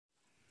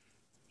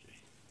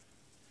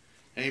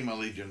Hey, my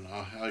Legion,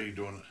 how you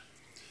doing?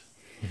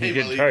 Hey, my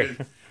Getting tired.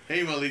 Legion.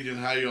 Hey, my Legion,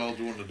 how you all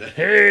doing today?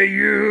 Hey,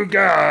 you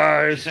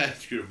guys!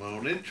 That's good, my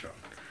own intro.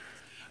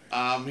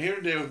 I'm here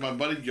today with my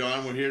buddy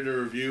John. We're here to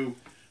review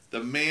the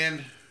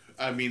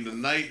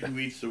night who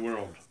eats the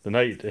world. The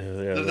night, yeah,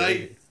 The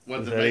night,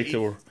 what the night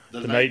eats,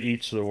 the night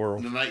eats the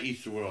world, the night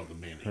eats the world. The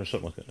man or eats.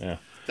 something like that. Yeah.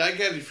 That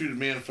guy defeated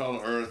man fell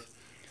to earth,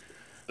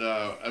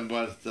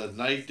 but the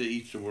night that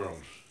eats the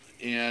world,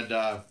 and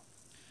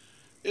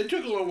it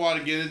took a little while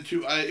to get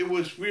into. It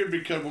was weird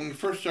because when we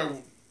first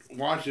started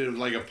watching, it was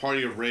like a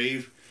party of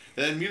rave.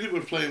 And then music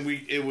was playing.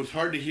 It was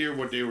hard to hear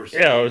what they were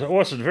saying. Yeah, it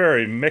wasn't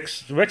very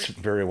mixed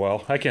very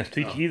well. I can't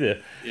speak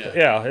either.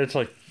 Yeah, it's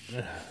like,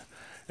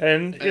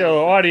 and you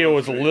know, audio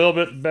was a little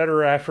bit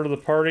better after the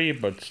party,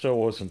 but still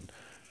wasn't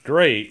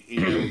great. You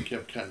know, we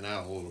kept cutting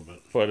out a little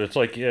bit. But it's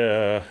like,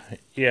 yeah,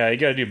 you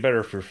got to do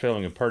better for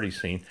filming a party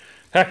scene.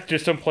 Heck,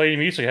 just don't play any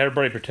music. Have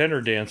everybody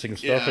pretender dancing and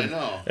stuff, Yeah, I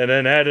know. and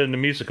then add in the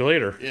music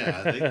later.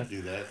 Yeah, they can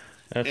do that.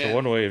 That's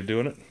one way of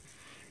doing it.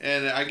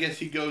 And I guess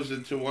he goes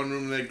into one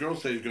room, and that girl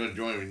says he's going to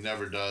join him. He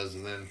never does,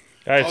 and then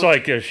it's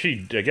like I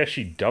guess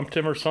she dumped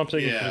him or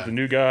something with the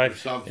new guy,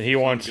 and he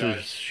wants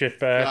his shit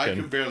back. I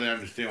could barely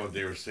understand what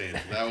they were saying.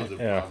 So that was a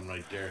problem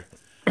right there.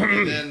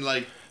 And then,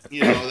 like,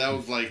 you know, that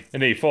was like,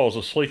 and then he falls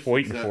asleep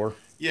waiting for her.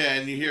 Yeah,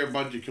 and you hear a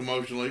bunch of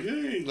commotion, like,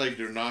 hey, like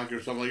they're knocking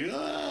or something,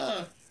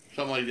 like,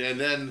 something like that. And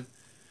then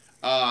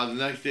the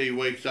next day he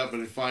wakes up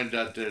and he finds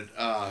out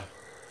that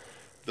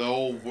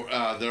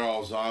they're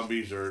all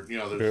zombies, or, you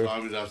know, there's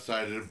zombies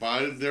outside of it.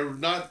 But there's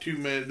not too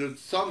many. There's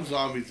some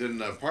zombies in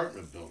the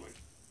apartment building.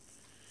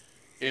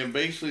 And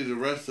basically the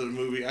rest of the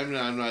movie, I'm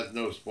not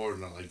no spoiler,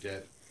 not like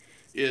that,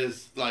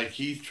 is like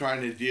he's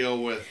trying to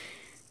deal with,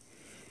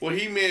 well,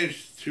 he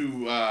managed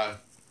to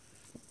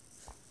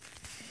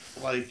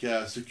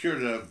secure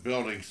the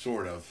building,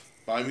 sort of.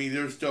 But I mean,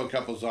 there's still a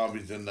couple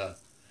zombies in the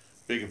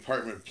big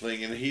apartment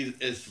thing, and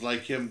it's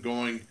like him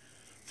going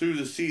through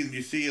the season.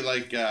 You see,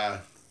 like,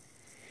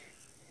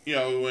 you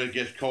know, when it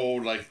gets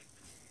cold, like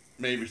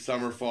maybe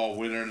summer, fall,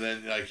 winter, and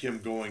then like him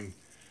going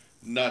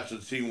nuts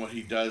and seeing what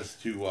he does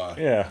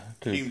to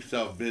keep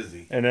himself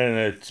busy. And then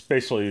it's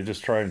basically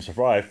just trying to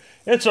survive.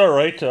 It's all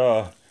right.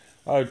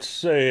 I'd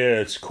say at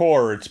its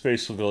core, it's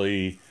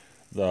basically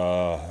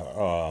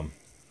the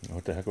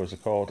what the heck was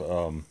it called?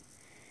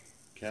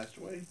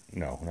 Castaway?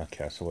 No, not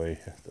Castaway.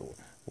 The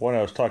one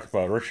I was talking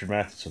about, Richard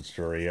Matheson's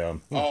story. I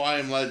Am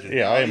Legend.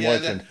 Yeah, I Am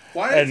Legend.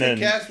 Why did I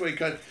say Castaway?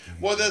 Because,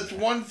 well, that's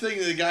one thing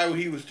the guy who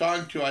he was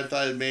talking to, I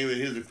thought maybe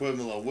his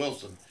equivalent of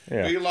Wilson.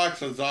 Yeah. He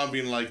locks a zombie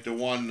in, like, the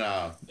one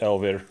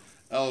elevator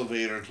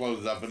and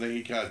closes up, and then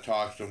he kind of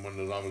talks to him when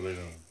the zombies are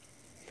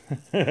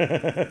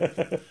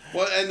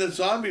well, and the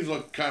zombies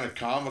look kind of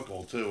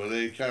comical, too.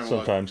 They kind of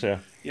sometimes, look,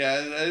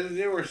 yeah,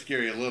 they were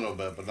scary a little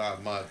bit, but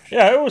not much.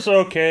 Yeah, it was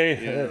okay.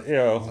 Yeah, you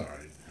know,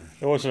 right.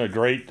 It wasn't a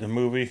great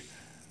movie,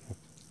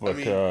 but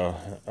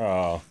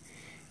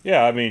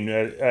I mean,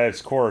 at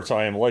its core, it's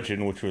I Am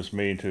Legend, which was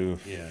made to a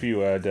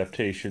few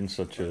adaptations,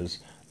 such as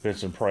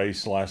Vincent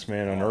Price, Last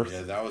Man on Earth.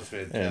 Yeah, that was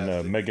fantastic.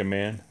 And Mega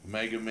Man.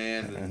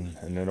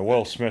 And then a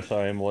Will Smith,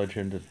 I Am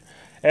Legend.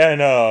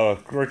 And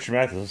Richard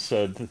Matheson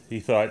said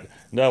he thought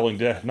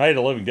Night of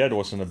the Living Dead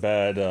wasn't a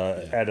bad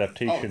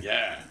adaptation. Oh,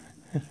 yeah.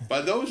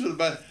 But those are the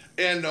best.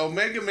 And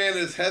Omega Man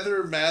is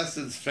Heather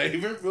Mason's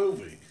favorite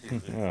movie.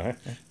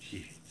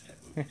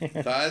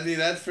 So, I mean,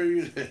 that's for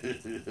you.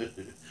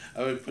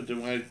 I would put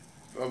I'm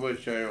going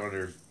to show you on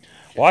there.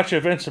 Watch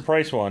the Vincent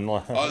Price one.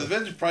 Oh, the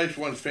Vincent Price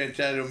one's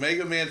fantastic.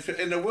 Omega Man,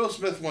 and the Will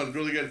Smith one's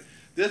really good.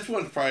 This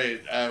one's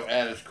probably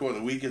at its core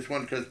the weakest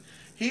one, because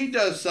he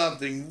does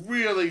something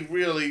really,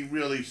 really,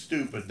 really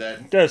stupid.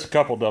 That does a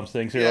couple dumb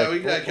things. Yeah,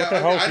 like,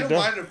 I don't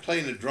mind him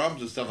playing the drums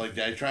and stuff like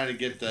that. Trying to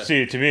get the.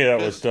 See, to me that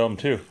was dumb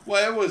too.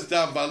 Well, it was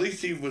dumb, but at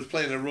least he was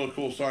playing a real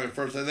cool song at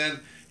first, and then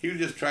he was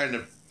just trying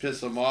to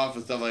piss him off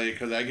and stuff like that,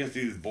 because I guess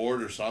he was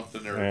bored or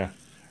something. Well,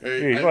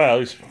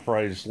 he's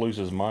probably just lose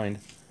his mind.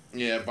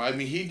 Yeah, but I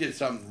mean, he did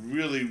something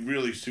really,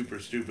 really super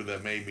stupid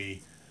that made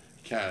me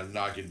kind of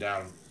knock it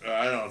down.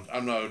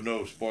 I'm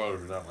no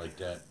spoilers or nothing like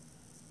that.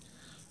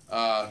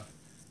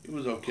 It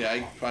was okay.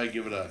 I'd probably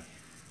give it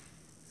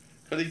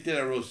because he did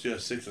a real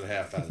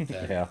 6.5 out of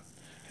 10. Yeah.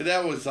 Cause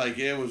that was like,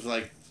 it was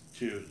a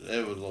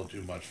little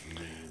too much for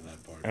me in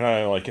that part. And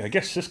I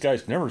guess this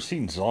guy's never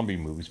seen zombie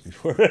movies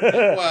before.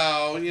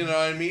 Well, you know,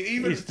 I mean,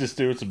 even he's just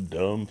doing some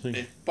dumb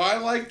things. But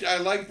I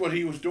liked what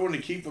he was doing to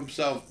keep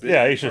himself busy.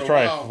 Yeah, he's just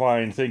trying to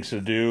find things to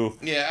do.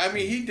 Yeah, I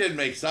mean, he did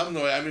make some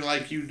noise. I mean,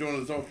 like he was doing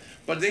his own,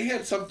 but they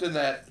had something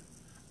that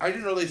I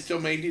didn't know they still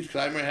made these,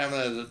 because I remember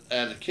having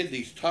as a kid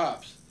these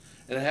tops,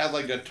 and it had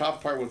like a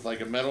top part with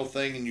like a metal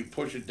thing, and you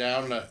push it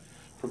down to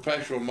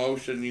perpetual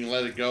motion, and you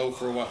let it go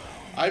for a while.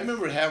 I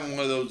remember having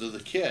one of those as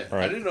a kid.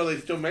 Right. I didn't know they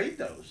still made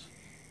those.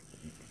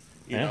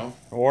 You know?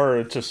 Or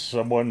it's just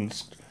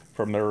someone's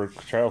from their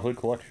childhood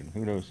collection.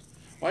 Who knows?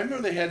 Well, I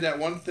remember they had that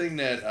one thing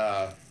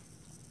that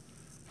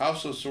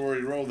House of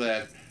Sorority Row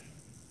that,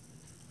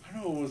 I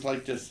don't know, it was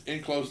like this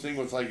enclosed thing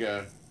with like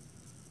a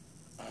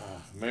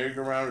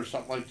merry-go-round or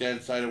something like that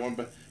inside of one.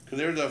 But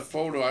Because there's a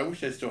photo, I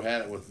wish I still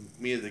had it, with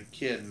me as a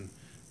kid, and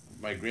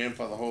my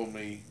grandfather holding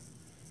me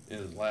in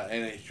his lap,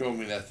 and it showed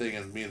me that thing,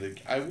 and me as a,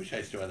 I wish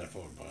I still had that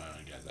photo, but I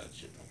don't got that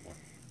shit no more.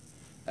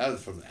 That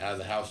was from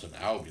the house in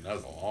Albion. That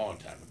was a long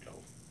time ago.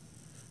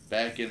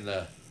 Back in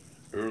the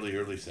early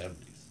 70s.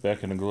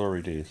 Back in the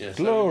glory days. Yeah,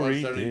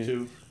 glory 72.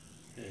 days.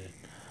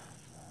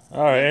 Yeah.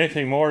 All right,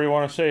 anything more you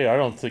want to say? I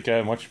don't think I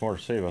have much more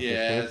to say about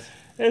this.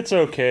 It's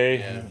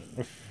okay.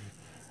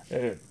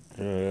 Yeah.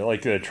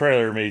 Like the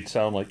trailer made it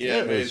sound like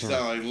it made it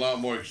sound like a lot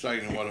more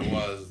exciting than what it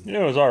was. It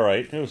was all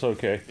right. It was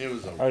okay. It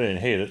was okay. I didn't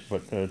hate it,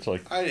 but it's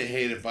like I didn't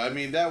hate it, but I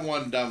mean that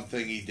one dumb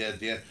thing he did at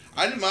the end.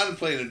 I didn't mind him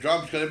playing the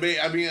drums because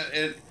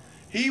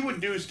he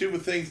would do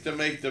stupid things to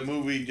make the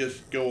movie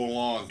just go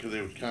along because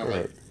it was kind of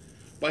like.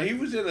 But he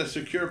was in a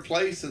secure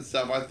place and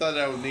stuff. I thought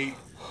that was neat.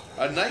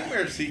 A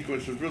nightmare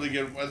sequence was really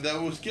good. That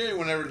was scary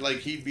whenever like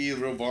he'd be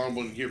real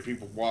vulnerable and hear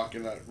people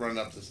walking, running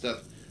up the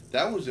steps.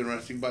 That was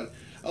interesting, but.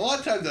 A lot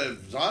of times the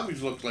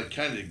zombies look like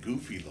kind of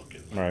goofy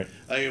looking. Right.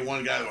 Like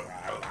one guy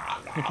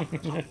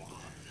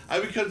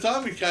because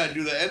zombies kind of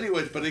do that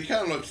anyways, but they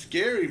kind of look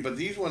scary, but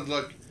these ones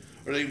look,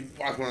 or they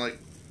walk around like,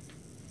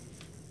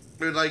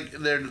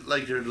 they're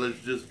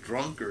just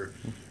drunk or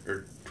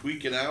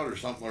tweaking out or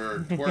something,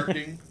 or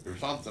twerking or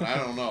something,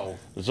 I don't know.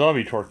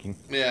 Zombie twerking.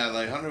 Yeah,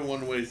 like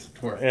 101 ways to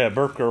twerk. Yeah,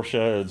 Burp Girl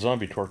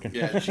zombie twerking.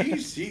 Yeah,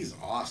 she's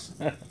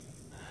awesome.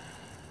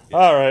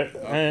 All right.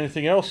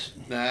 Anything else?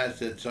 Nah,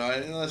 that's it. So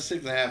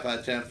 6.5 out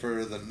of 10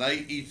 for The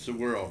Night Eats the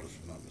World, if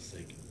I'm not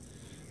mistaken.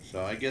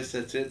 So I guess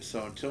that's it.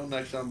 So until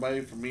next time,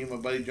 buddy, from me and my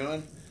buddy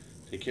John,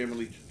 take care, my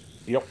legion.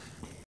 Yep.